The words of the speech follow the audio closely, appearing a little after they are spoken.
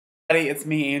It's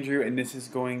me, Andrew, and this is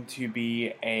going to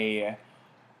be a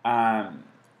um,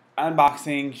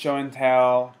 unboxing, show and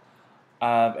tell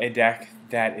of a deck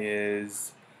that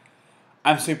is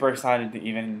I'm super excited to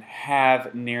even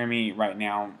have near me right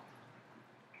now.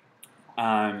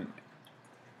 Um,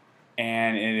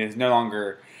 and it is no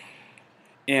longer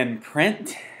in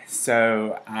print,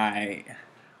 so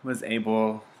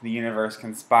the universe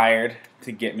conspired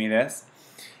to get me this.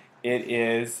 It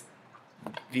is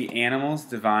The Animals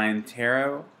Divine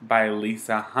Tarot by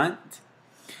Lisa Hunt.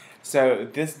 So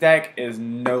this deck is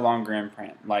no longer in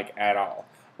print, like at all.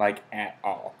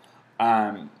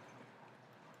 Um,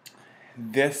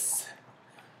 I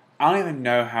don't even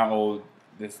know how old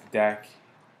this deck.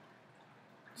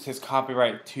 It says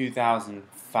copyright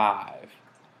 2005.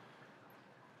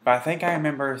 But I think I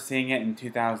remember seeing it in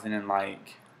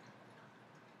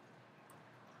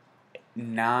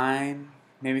 2009,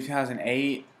 maybe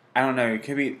 2008. I don't know. It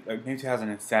could be maybe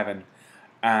 2007.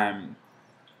 Um,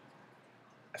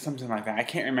 Something like that. I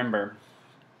can't remember.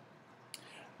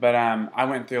 But I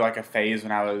went through like a phase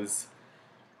when I was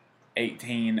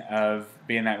 18 of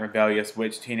being that rebellious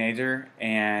witch teenager,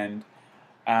 and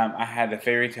I had the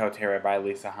Fairy Tale Tarot by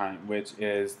Lisa Hunt, which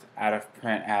is out of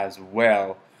print as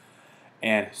well,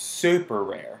 and super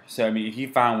rare. So I mean, if you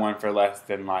find one for less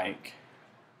than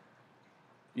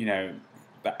you know,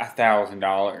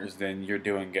 $1,000, then you're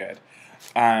doing good.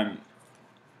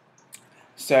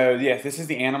 So yes, this is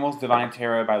The Animals Divine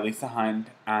Tarot by Lisa Hunt.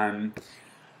 I'm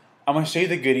going to show you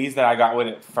the goodies that I got with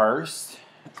it first.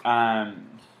 So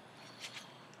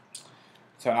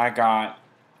I got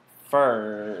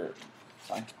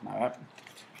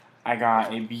I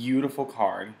got a beautiful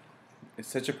card. It's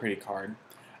such a pretty card.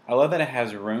 I love that it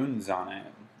has runes on it.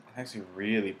 It's actually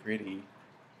really pretty.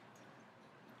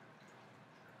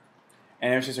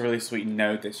 And it was just a really sweet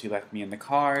note that she left me in the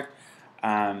card.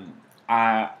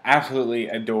 I absolutely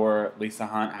adore Lisa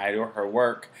Hunt. I adore her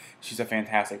work. She's a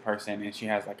fantastic person, and she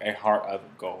has like a heart of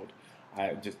gold.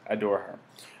 I just adore her.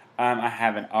 I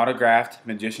have an autographed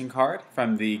magician card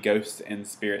from the Ghosts and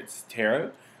Spirits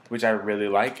Tarot, which I really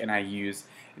like, and I use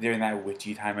during that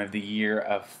witchy time of the year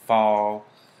of fall.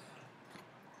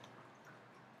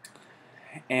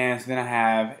 And so then I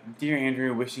have, Dear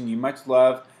Andrew, wishing you much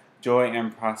love, joy,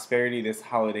 and prosperity this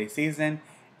holiday season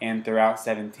and throughout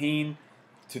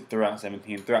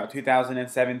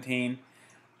 2017.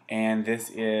 And this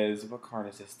is, what card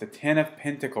is this? The Ten of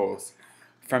Pentacles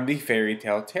from the Fairy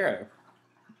Tale Tarot.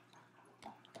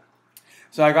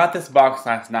 So I got this box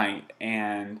last night,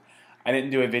 and I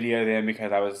didn't do a video then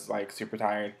because I was like super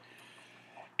tired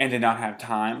and did not have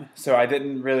time. So I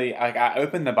didn't really, I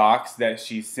opened the box that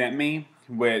she sent me,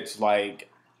 which I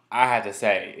had to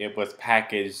say, it was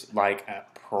packaged like a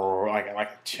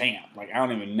champ. I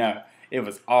don't even know. It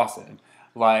was awesome.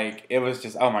 It was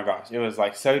just, oh my gosh, it was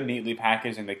so neatly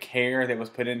packaged, and the care that was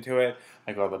put into it,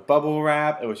 all the bubble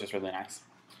wrap, it was just really nice.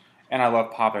 And I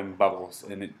love popping bubbles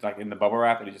in the bubble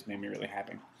wrap, and it just made me really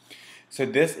happy. So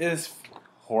this is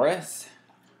Horus.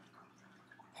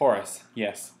 Horus,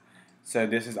 yes. So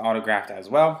this is autographed as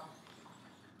well.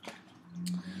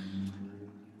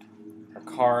 Her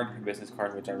card, her business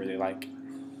card, which I really like.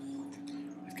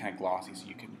 It's kind of glossy, so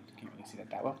you can't really see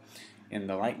that well in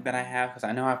the light that I have, because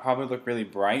I know I probably look really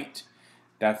bright.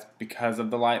 That's because of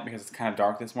the light, because it's kind of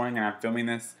dark this morning, and I'm filming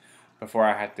this before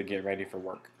I had to get ready for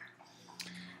work.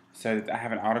 So I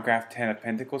have an autographed Ten of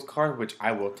Pentacles card, which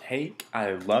I will take.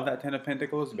 I love that Ten of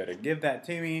Pentacles. You better give that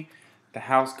to me. The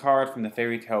House card from the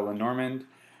Fairy Tale Lenormand,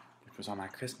 which was on my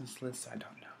Christmas list, so I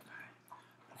don't know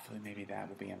hopefully maybe that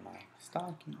will be in my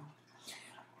stocking.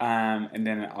 And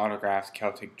then an autographed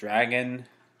Celtic Dragon.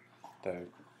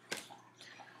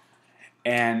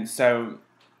 And so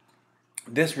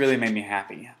this really made me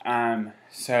happy.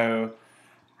 So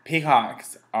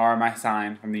peacocks are my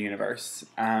sign from the universe.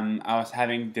 I was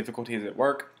having difficulties at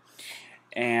work,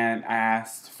 and I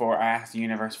asked the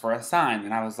universe for a sign,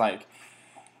 and I was like,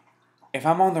 if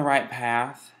I'm on the right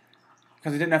path,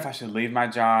 because I didn't know if I should leave my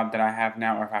job that I have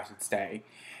now or if I should stay.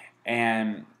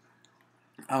 And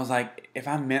I was like, if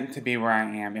I'm meant to be where I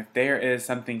am, if there is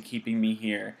something keeping me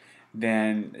here,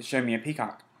 then show me a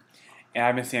peacock. And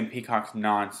I've been seeing peacocks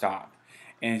nonstop.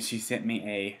 And she sent me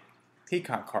a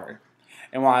peacock card.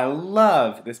 And while I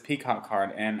love this peacock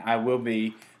card, and I will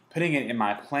be putting it in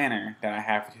my planner that I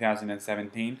have for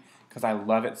 2017, because I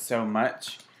love it so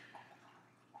much,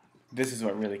 this is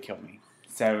what really killed me.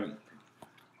 So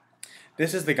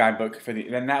this is the guidebook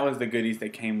and that was the goodies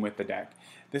that came with the deck.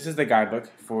 This is the guidebook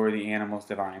for The Animals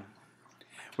Divine,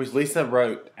 which Lisa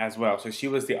wrote as well. So she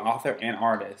was the author and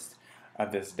artist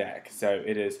of this deck. So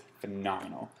it is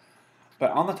phenomenal.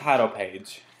 But on the title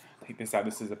page, take this out.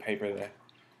 This is a paper there.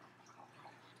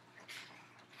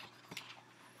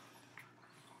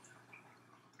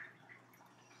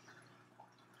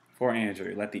 For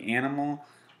Andrew, let the animal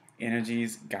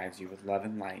energies guide you with love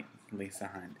and light, Lisa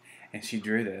Hunt. And she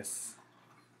drew this.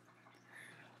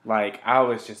 Like, I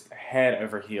was just head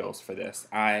over heels for this.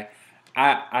 I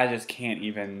just can't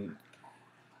even,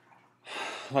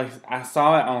 like, I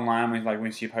saw it online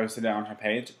when she posted it on her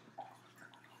page,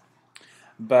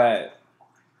 but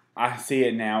I see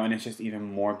it now and it's just even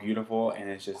more beautiful, and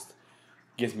it just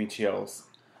gives me chills.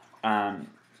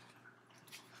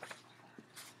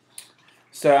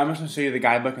 So I'm just going to show you the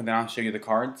guidebook, and then I'll show you the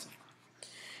cards.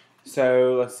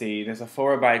 So let's see. There's a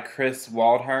foreword by Chris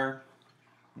Waldher.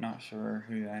 Not sure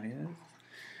who that is.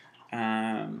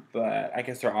 But I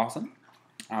guess they're awesome.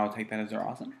 I'll take that as they're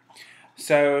awesome.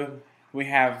 So we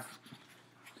have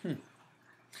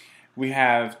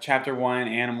chapter 1,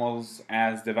 Animals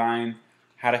as Divine,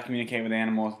 how to communicate with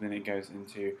animals. Then it goes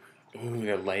into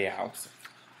the layouts.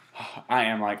 I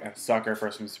am like a sucker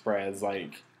for some spreads.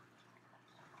 Like,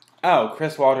 oh,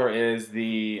 Chris Waldher is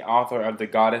the author of the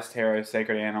Goddess Tarot,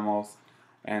 Sacred Animals,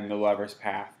 and the Lover's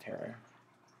Path Tarot.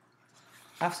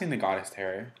 I've seen the Goddess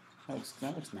Tarot. That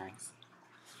looks nice.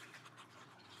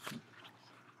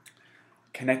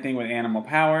 Connecting with Animal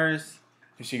Powers.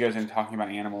 She goes in talking about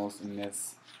animals in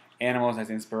this. Animals as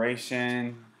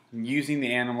inspiration. Using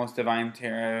the Animals Divine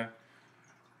Tarot.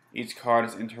 Each card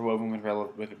is interwoven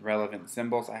with relevant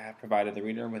symbols. I have provided the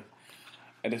reader with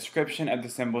a description of the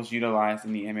symbols utilized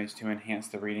in the image to enhance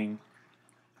the reading.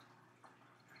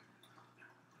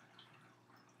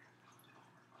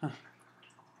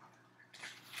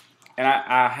 And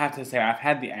I have to say, I've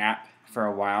had the app for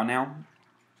a while now,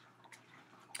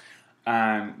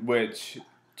 which,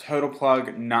 total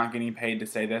plug, not getting paid to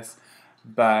say this,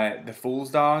 but the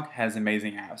Fool's Dog has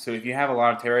amazing apps. So if you have a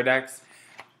lot of tarot decks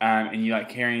and you like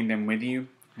carrying them with you,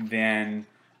 then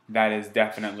that is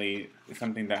definitely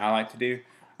something that I like to do.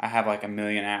 I have like a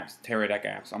million apps, tarot deck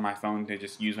apps on my phone to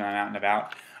just use when I'm out and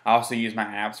about. I also use my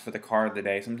apps for the card of the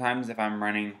day sometimes if I'm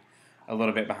running a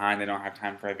little bit behind, I don't have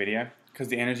time for a video, because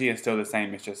the energy is still the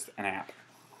same, it's just an app.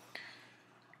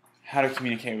 How to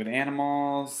communicate with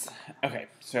animals. Okay,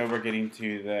 so we're getting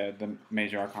to the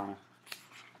major arcana.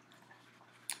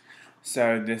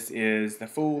 So this is the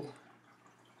Fool.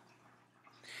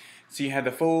 So you have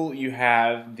the Fool, you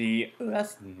have the, oh,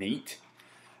 that's neat.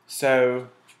 So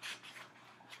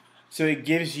it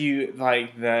gives you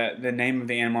like the name of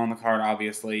the animal on the card,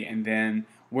 obviously, and then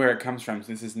where it comes from.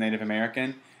 So this is Native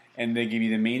American, and they give you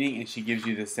the meaning, and she gives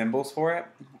you the symbols for it,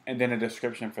 and then a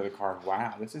description for the card.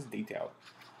 Wow, this is detailed.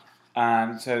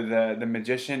 So the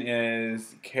magician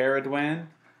is Caradwyn,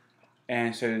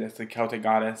 and so that's the Celtic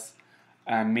goddess.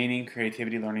 Meaning,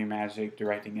 creativity, learning magic,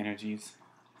 directing energies.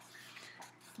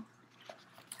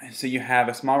 So you have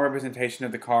a small representation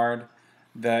of the card,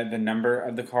 the number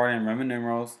of the card in Roman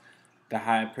numerals,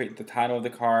 the title of the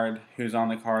card, who's on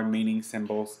the card, meaning,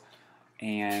 symbols,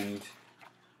 and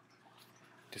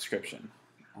description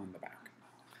on the back.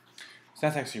 So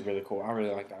that's actually really cool. I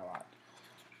really like that a lot.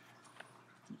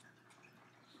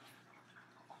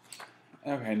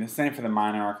 Okay, and the same for the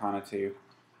minor arcana too.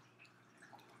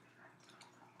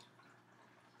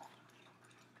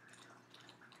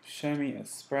 Show me a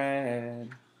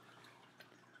spread.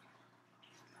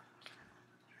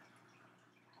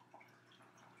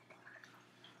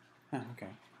 Oh, okay.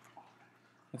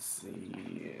 Let's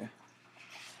see.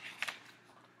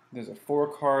 There's a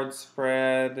 4-card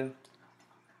spread.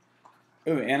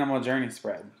 Ooh, Animal Journey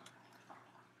spread.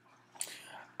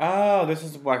 Oh, this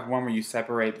is like one where you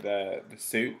separate the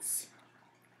suits.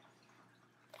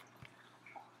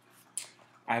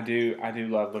 I do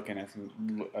love looking at some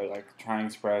like trying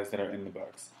spreads that are in the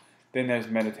books. Then there's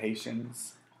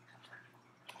meditations.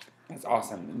 That's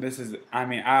awesome. This is, I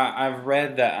mean, I've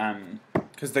read the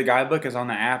because the guidebook is on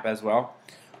the app as well.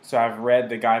 So I've read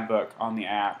the guidebook on the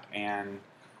app, and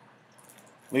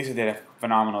Lisa did a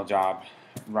phenomenal job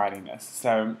writing this.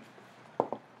 So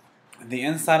the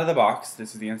inside of the box,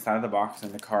 this is the inside of the box,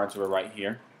 and the cards were right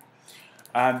here.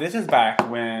 This is back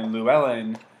when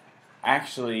Llewellyn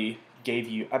actually gave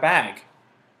you a bag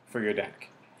for your deck.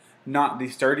 Not the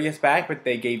sturdiest bag, but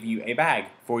they gave you a bag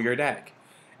for your deck,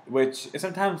 which is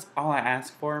sometimes all I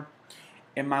ask for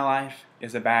in my life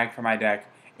is a bag for my deck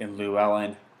in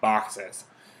Llewellyn boxes.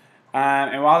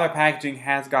 And while their packaging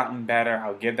has gotten better,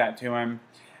 I'll give that to them.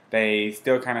 They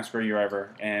still kind of screw you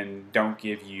over and don't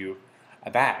give you a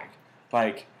bag.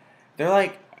 Like, they're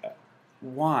like,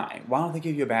 why? Why don't they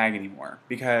give you a bag anymore?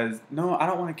 Because, no, I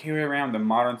don't want to carry around the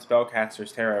Modern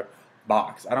Spellcasters Tarot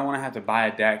box. I don't want to have to buy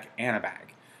a deck and a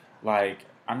bag. Like,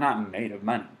 I'm not made of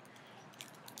money.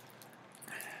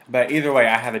 But either way,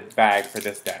 I have a bag for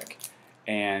this deck.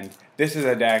 And this is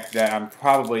a deck that I'm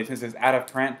probably, since it's out of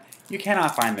print, you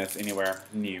cannot find this anywhere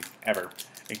new, ever.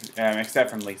 Except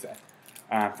from Lisa,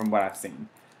 from what I've seen.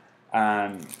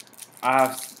 I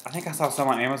think I saw some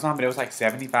on Amazon, but it was like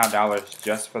 $75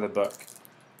 just for the book.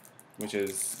 Which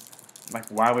is, like,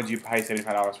 why would you pay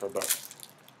 $75 for a book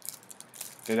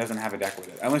that doesn't have a deck with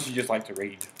it? Unless you just like to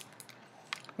read.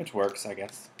 Which works, I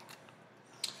guess.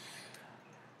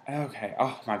 Okay,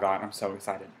 oh my god, I'm so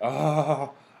excited.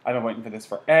 Oh, I've been waiting for this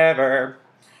forever.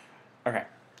 Okay.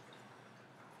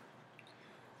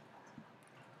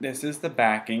 This is the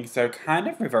backing, so kind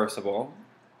of reversible,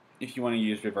 if you want to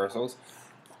use reversals.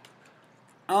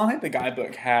 I don't think the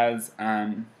guidebook has,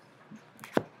 no,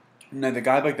 the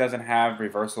guidebook doesn't have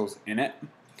reversals in it,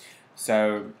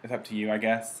 so it's up to you, I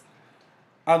guess.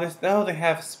 Oh, they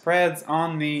have spreads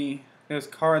on there's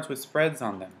cards with spreads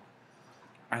on them.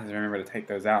 I have to remember to take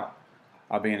those out.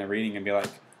 I'll be in a reading and be like,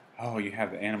 oh, you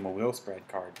have the animal will spread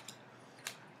card.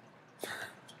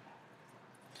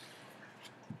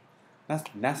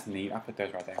 That's neat. I'll put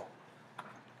those right there.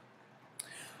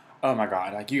 Oh my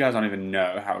god, like, you guys don't even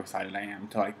know how excited I am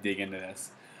to, like, dig into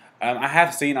this. I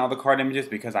have seen all the card images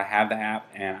because I have the app,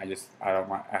 and I don't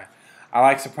want, I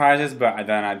like surprises, but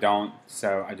then I don't,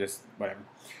 so I just, whatever.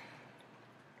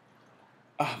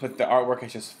 Oh, but the artwork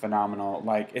is just phenomenal.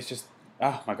 Like, it's just,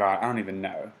 oh my god, I don't even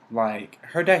know. Like,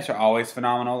 her decks are always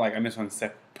phenomenal. Like, I'm just going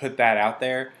to put that out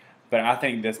there, but I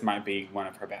think this might be one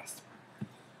of her best.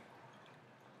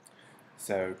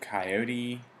 So,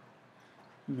 Coyote,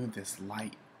 move this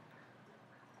light.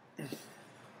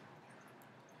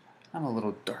 I'm a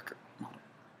little darker.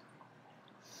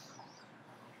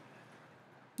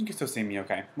 You can still see me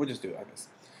okay. We'll just do it like this.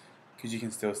 Because you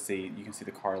can still see,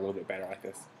 the card a little bit better like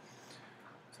this.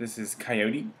 So this is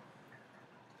Coyote.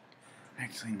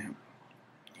 Actually, no.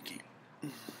 You can't.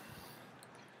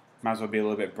 Might as well be a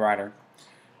little bit brighter.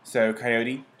 So,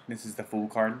 Coyote, this is the Fool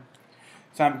card.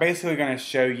 So I'm basically going to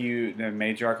show you the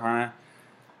Major Arcana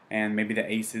and maybe the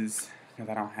Aces, because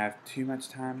I don't have too much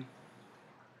time.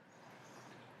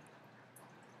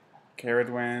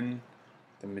 Caradwin,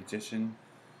 the Magician.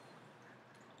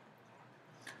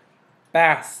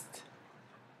 Bast,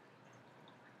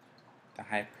 the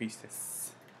High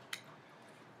Priestess.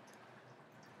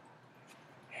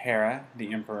 Hera,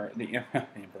 the Emperor,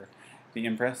 the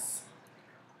Empress.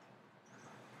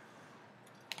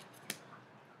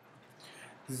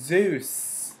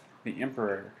 Zeus, the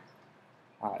Emperor.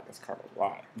 I like this card a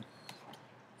lot.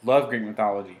 Love Greek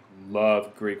mythology.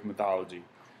 Love Greek mythology.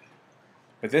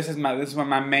 But this is one of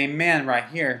my main men right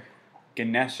here,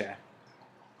 Ganesha.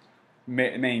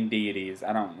 Main deities.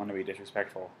 I don't want to be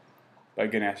disrespectful,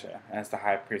 but Ganesha as the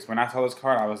High Priest. When I saw this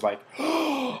card, I was like,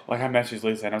 like I messaged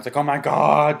Lisa, and I was like, oh my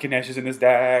god, Ganesha's in this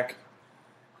deck.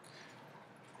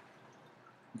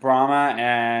 Brahma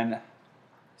and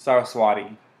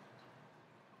Saraswati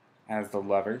as the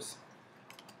lovers.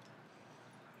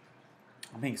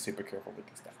 I'm being super careful with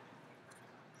this stuff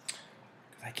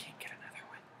because I can't get another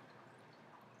one.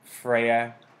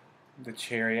 Freya, the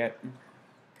Chariot.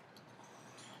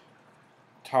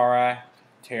 Tara,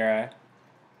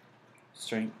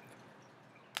 Strength.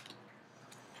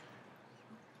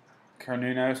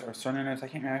 Carnunos or Cernunos, I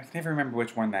can't remember. I never remember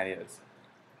which one that is.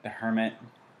 The Hermit.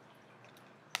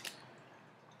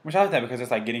 Which I like that because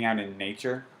it's like getting out in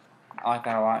nature. I like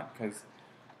that a lot because,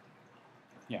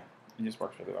 yeah, it just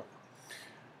works really well.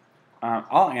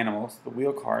 All animals, the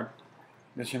wheel card.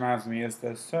 This reminds me is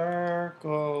the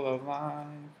circle of life.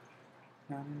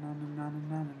 Na, na, na, na,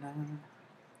 na, na, na.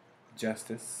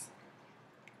 Justice.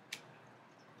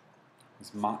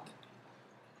 Is Mott.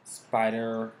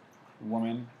 Spider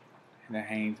Woman and the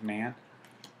Hanged Man.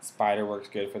 Spider works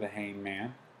good for the Hanged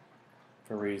Man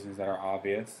for reasons that are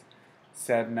obvious.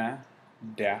 Sedna,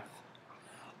 Death.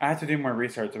 I have to do more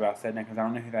research about Sedna because I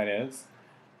don't know who that is.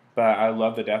 But I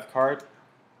love the Death card.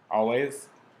 Always.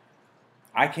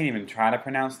 I can't even try to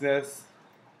pronounce this.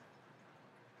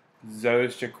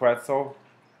 Xochitl.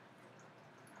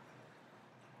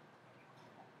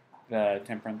 The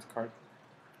Temperance card.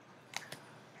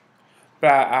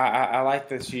 But I like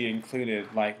that she included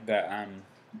like the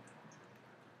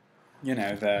you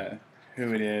know, the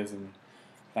who it is and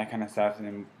that kind of stuff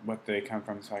and what they come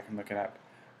from so I can look it up.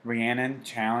 Rhiannon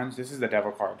Challenge. This is the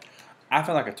Devil card. I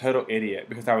feel like a total idiot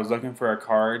because I was looking for a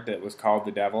card that was called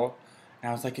the Devil and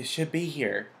I was like, it should be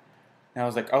here. And I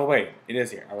was like, oh wait, it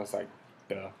is here. I was like,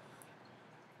 duh.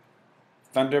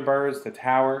 Thunderbirds, the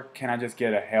Tower. Can I just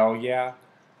get a hell yeah?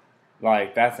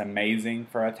 Like, that's amazing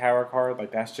for a Tower card.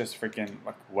 Like, that's just freaking,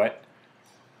 like, what?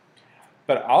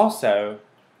 But also,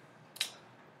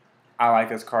 I like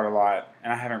this card a lot,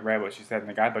 and I haven't read what she said in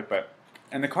the guidebook,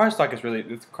 and the cardstock is really,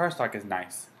 this cardstock is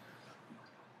nice.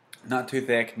 Not too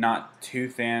thick, not too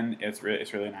thin. It's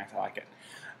really nice. I like it.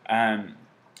 Um,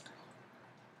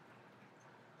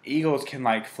 Eagles can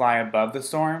like fly above the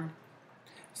storm,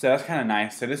 so that's kind of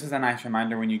nice. So this is a nice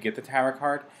reminder when you get the Tower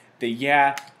card that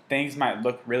yeah, things might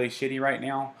look really shitty right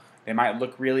now. They might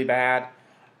look really bad,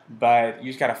 but you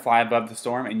just got to fly above the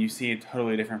storm and you see a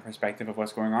totally different perspective of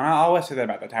what's going on. I always say that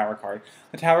about the Tower card.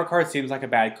 The Tower card seems like a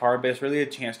bad card, but it's really a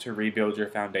chance to rebuild your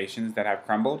foundations that have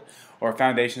crumbled, or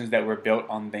foundations that were built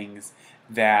on things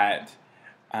that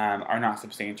are not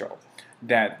substantial.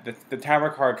 That the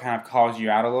Tower card kind of calls you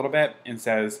out a little bit and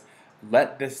says,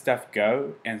 let this stuff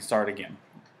go and start again.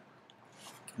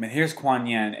 I mean, here's Kuan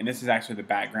Yin, and this is actually the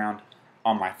background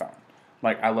on my phone.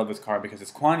 Like, I love this card because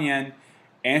it's Kuan Yin,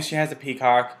 and she has a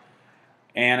peacock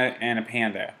and a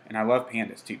panda, and I love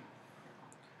pandas too.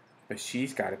 But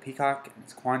she's got a peacock, and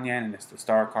it's Kuan Yin, and it's the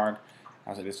star card. I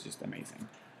was like, this is just amazing.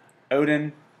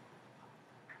 Odin,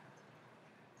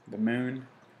 the moon.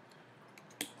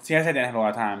 See, I said I didn't have a lot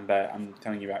of time, but I'm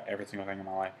telling you about every single thing in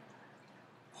my life.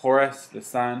 Horus, the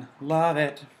sun, love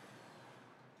it.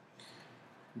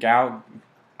 Gao,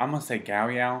 I'm going to say Gao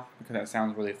Yao, because that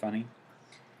sounds really funny.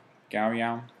 Gao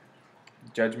Yao,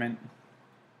 judgment.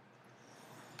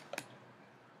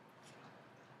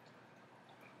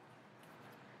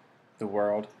 The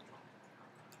world.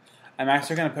 I'm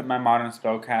actually going to put my Modern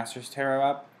Spellcasters Tarot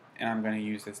up, and I'm going to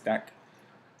use this deck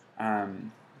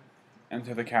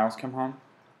until the cows come home.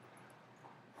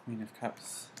 Queen of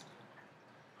Cups.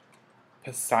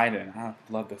 Poseidon. I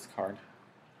love this card.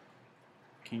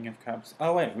 King of Cups.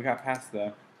 Oh wait, we got past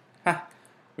the... Ha!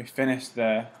 We finished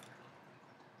the...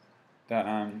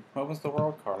 What was the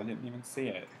world card? I didn't even see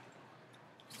it.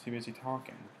 I was too busy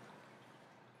talking.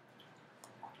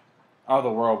 Oh,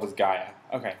 the world was Gaia.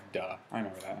 Okay, duh. I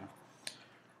remember that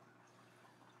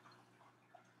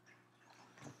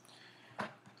now.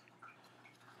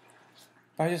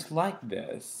 But I just like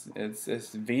this.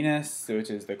 It's Venus, which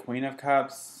is the Queen of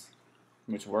Cups,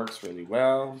 which works really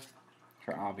well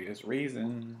for obvious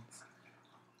reasons.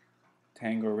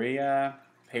 Tangoria,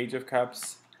 Page of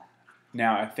Cups.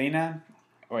 Now Athena.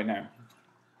 Wait, no.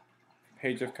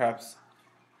 Page of Cups.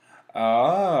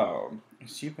 Oh,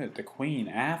 she put the Queen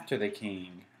after the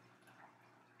King.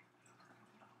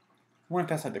 I wonder if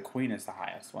that's like the Queen is the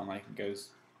highest one. Like it goes.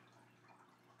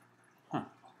 Huh.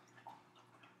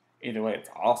 Either way, it's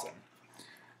awesome.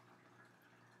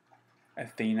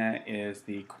 Athena is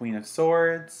the Queen of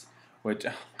Swords, which, oh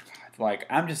my god, like,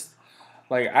 I'm just,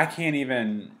 like, I don't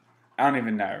even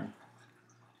know.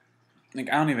 Like,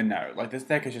 I don't even know. Like, this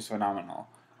deck is just phenomenal.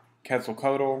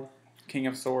 Quetzalcoatl, King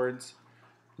of Swords.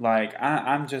 Like,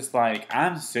 I'm just, like,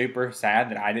 I'm super sad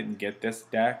that I didn't get this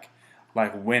deck,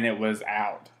 like, when it was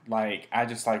out. Like, I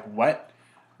just, like, what?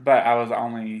 But I was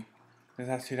only,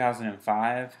 that's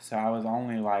 2005, so I was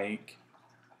only, like,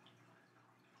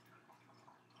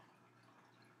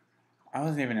 I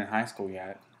wasn't even in high school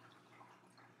yet.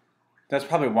 That's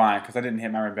probably why, because I didn't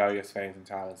hit my rebellious phase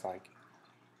until I was, like,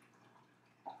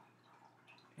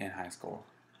 in high school.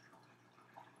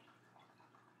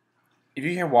 If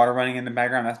you hear water running in the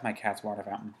background, that's my cat's water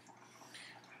fountain.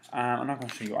 I'm not going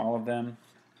to show you all of them.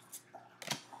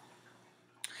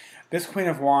 This Queen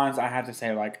of Wands, I have to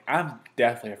say, like, I'm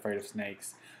definitely afraid of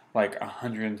snakes. Like,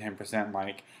 110%.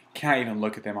 Like, can't even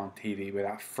look at them on TV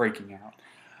without freaking out.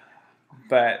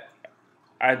 But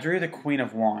I drew the Queen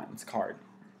of Wands card.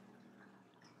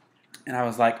 And I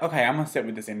was like, okay, I'm going to sit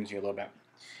with this energy a little bit.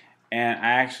 And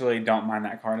I actually don't mind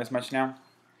that card as much now.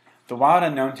 The Wild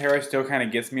Unknown Tarot still kind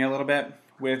of gets me a little bit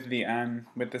with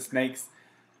the snakes.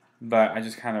 But I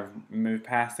just kind of move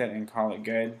past it and call it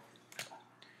good.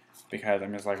 Because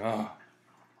I'm just like, oh.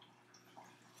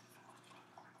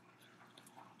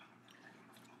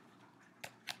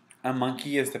 A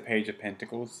monkey is the Page of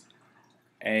Pentacles.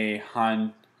 A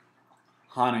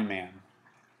Hanuman.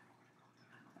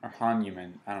 Or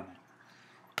Hanuman. I don't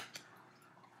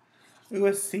know. Ooh,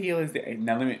 a seal is the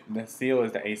seal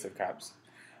is the Ace of Cups.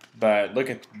 But look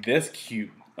at this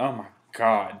cute. Oh my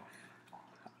god.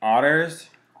 Otters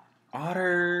are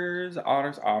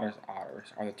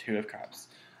the Two of Cups.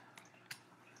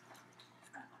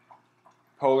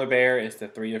 Polar bear is the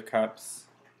Three of Cups.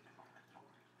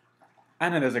 I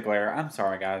know there's a glare. I'm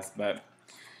sorry, guys, but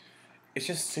it's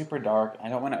just super dark. I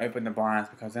don't want to open the blinds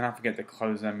because then I forget to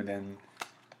close them, and then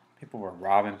people were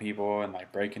robbing people and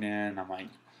like breaking in. And I'm like,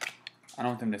 I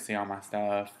don't want them to see all my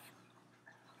stuff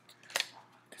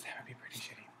because that would be pretty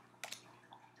shitty.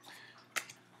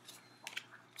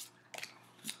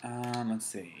 Let's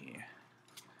see.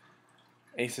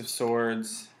 Ace of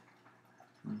Swords.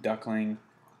 duckling.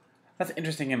 That's an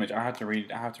interesting image. I have to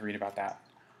read about that.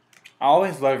 I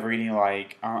always love reading,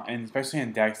 like, and especially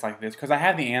in decks like this, because I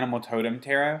have the Animal Totem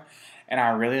Tarot, and I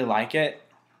really like it.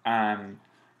 I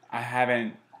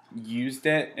haven't used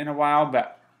it in a while,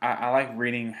 but I like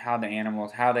reading how they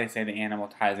say the animal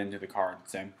ties into the card.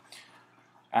 So,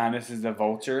 this is the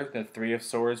Vulture, the Three of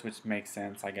Swords, which makes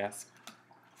sense, I guess.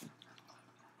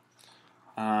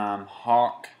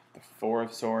 Hawk, the Four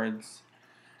of Swords,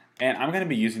 and I'm going to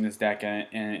be using this deck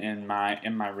in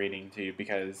my reading too,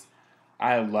 because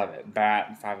I love it.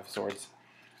 Bat, Five of Swords.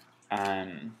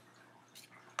 I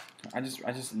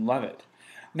just love it.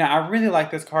 Now, I really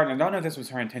like this card, and I don't know if this was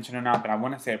her intention or not, but I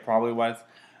want to say it probably was.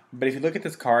 But if you look at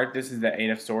this card, this is the Eight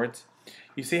of Swords.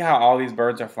 You see how all these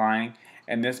birds are flying?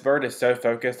 And this bird is so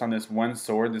focused on this one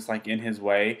sword that's like in his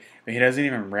way, but he doesn't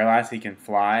even realize he can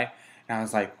fly. And I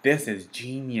was like, this is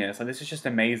genius. Like, this is just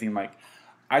amazing. Like,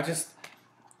 I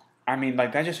mean,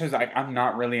 like, that just shows, like, I'm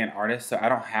not really an artist, so I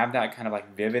don't have that kind of,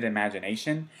 like, vivid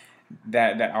imagination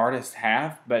that artists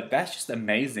have, but that's just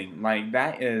amazing. Like,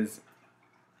 that's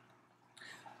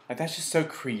just so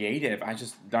creative. I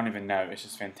just don't even know. It's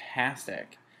just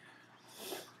fantastic.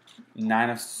 Nine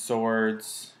of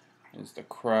Swords is the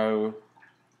Crow.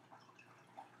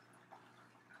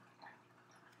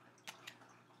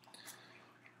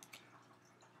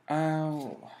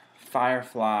 Oh,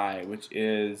 Firefly, which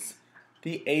is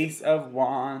the Ace of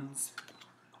Wands.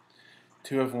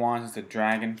 Two of Wands is the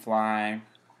Dragonfly.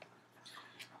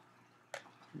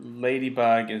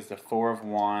 Ladybug is the Four of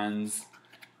Wands.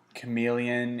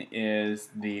 Chameleon is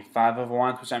the Five of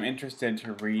Wands, which I'm interested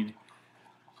to read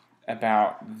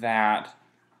about that.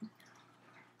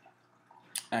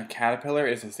 Caterpillar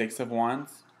is the Six of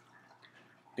Wands,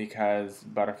 because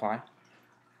butterfly.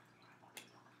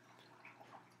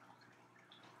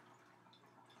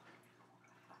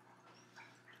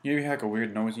 You ever hear like a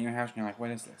weird noise in your house and you're like, what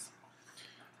is this?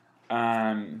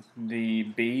 The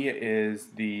bee is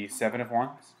the Seven of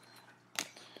Wands.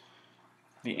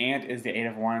 The ant is the Eight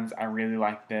of Wands. I really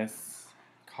like this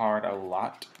card a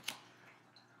lot.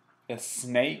 The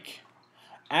snake.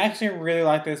 I actually really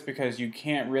like this because you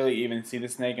can't really even see the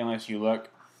snake unless you look.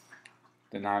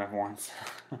 The Nine of Wands.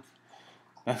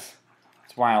 that's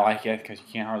why I like it, because you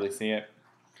can't hardly see it.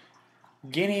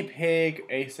 Guinea pig,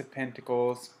 Ace of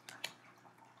Pentacles.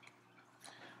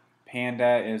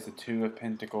 Panda is the Two of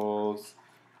Pentacles.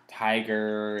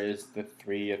 Tiger is the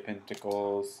Three of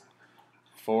Pentacles.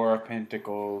 Four of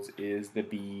Pentacles is the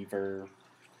beaver.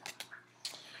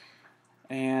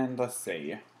 And let's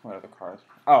see, what other cards?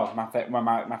 Oh, my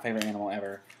favorite animal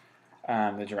ever,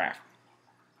 the giraffe.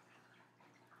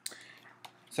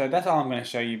 So that's all I'm going to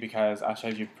show you, because I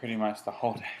showed you pretty much the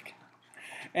whole deck.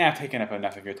 And I've taken up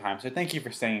enough of your time, so thank you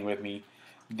for staying with me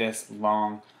this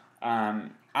long.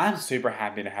 I'm super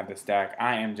happy to have this deck.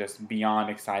 I am just beyond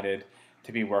excited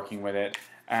to be working with it.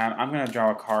 I'm going to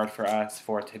draw a card for us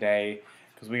for today,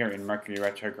 because we are in Mercury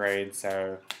retrograde,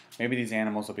 so maybe these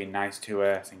animals will be nice to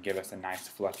us and give us a nice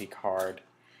fluffy card.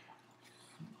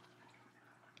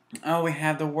 Oh, we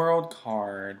have the World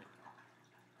card.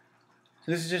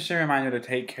 So this is just a reminder to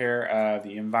take care of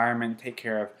the environment, take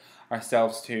care of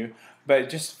ourselves too, but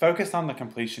just focus on the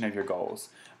completion of your goals.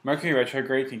 Mercury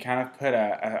retrograde can kind of put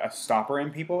a stopper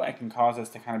in people and can cause us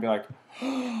to kind of be like,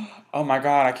 oh my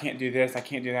God, I can't do this, I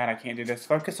can't do that, I can't do this.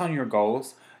 Focus on your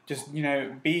goals. Just,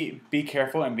 be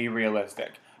careful and be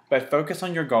realistic. But focus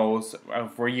on your goals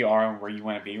of where you are and where you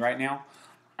want to be right now,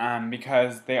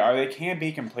 because they can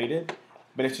be completed,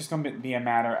 but it's just going to be a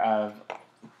matter of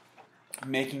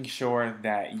making sure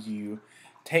that you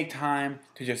take time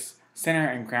to just center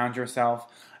and ground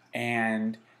yourself,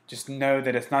 and just know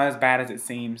that it's not as bad as it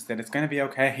seems, that it's going to be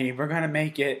okay, we're going to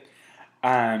make it.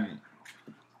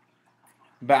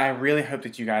 But I really hope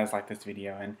that you guys like this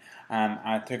video, and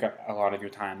I took up a lot of your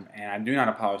time, and I do not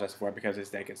apologize for it, because this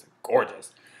deck is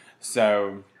gorgeous.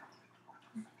 So,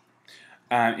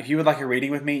 if you would like a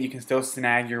reading with me, you can still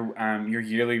snag your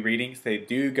yearly readings. They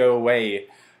do go away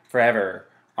forever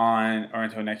or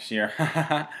until next year,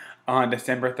 on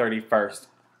December 31st.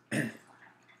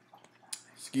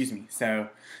 Excuse me. So,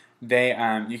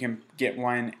 you can get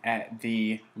one at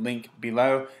the link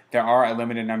below. There are a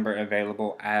limited number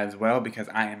available as well, because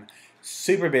I am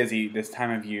super busy this time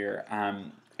of year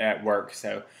at work.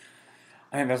 So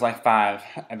I think there's like 5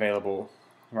 available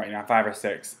right now, 5 or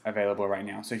 6 available right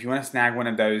now. So if you want to snag one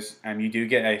of those, you do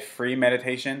get a free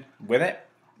meditation with it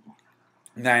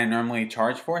that I normally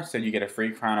charge for. So you get a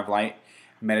free Crown of Light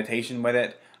meditation with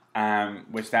it,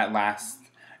 which that lasts.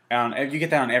 You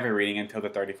get that on every reading until the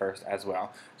 31st as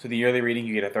well. So the yearly reading,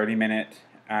 you get a 30-minute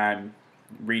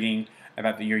reading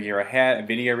about your year ahead, a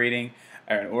video reading,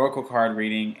 an oracle card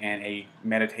reading, and a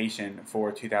meditation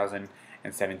for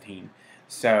 2017.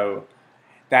 So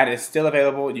that is still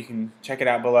available. You can check it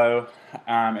out below.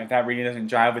 If that reading doesn't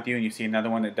jive with you and you see another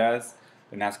one that does,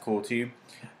 then that's cool too.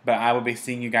 But I will be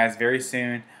seeing you guys very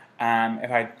soon.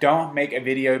 If I don't make a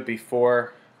video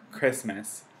before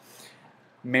Christmas,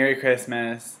 Merry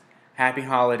Christmas, Happy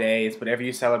Holidays, whatever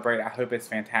you celebrate, I hope it's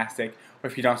fantastic. Or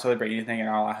if you don't celebrate anything at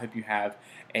all, I hope you have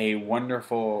a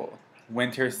wonderful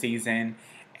winter season.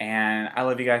 And I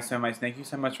love you guys so much. Thank you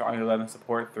so much for all your love and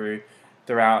support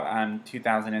throughout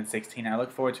 2016. I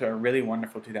look forward to a really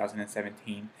wonderful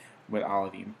 2017 with all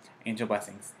of you. Angel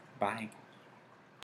blessings. Bye.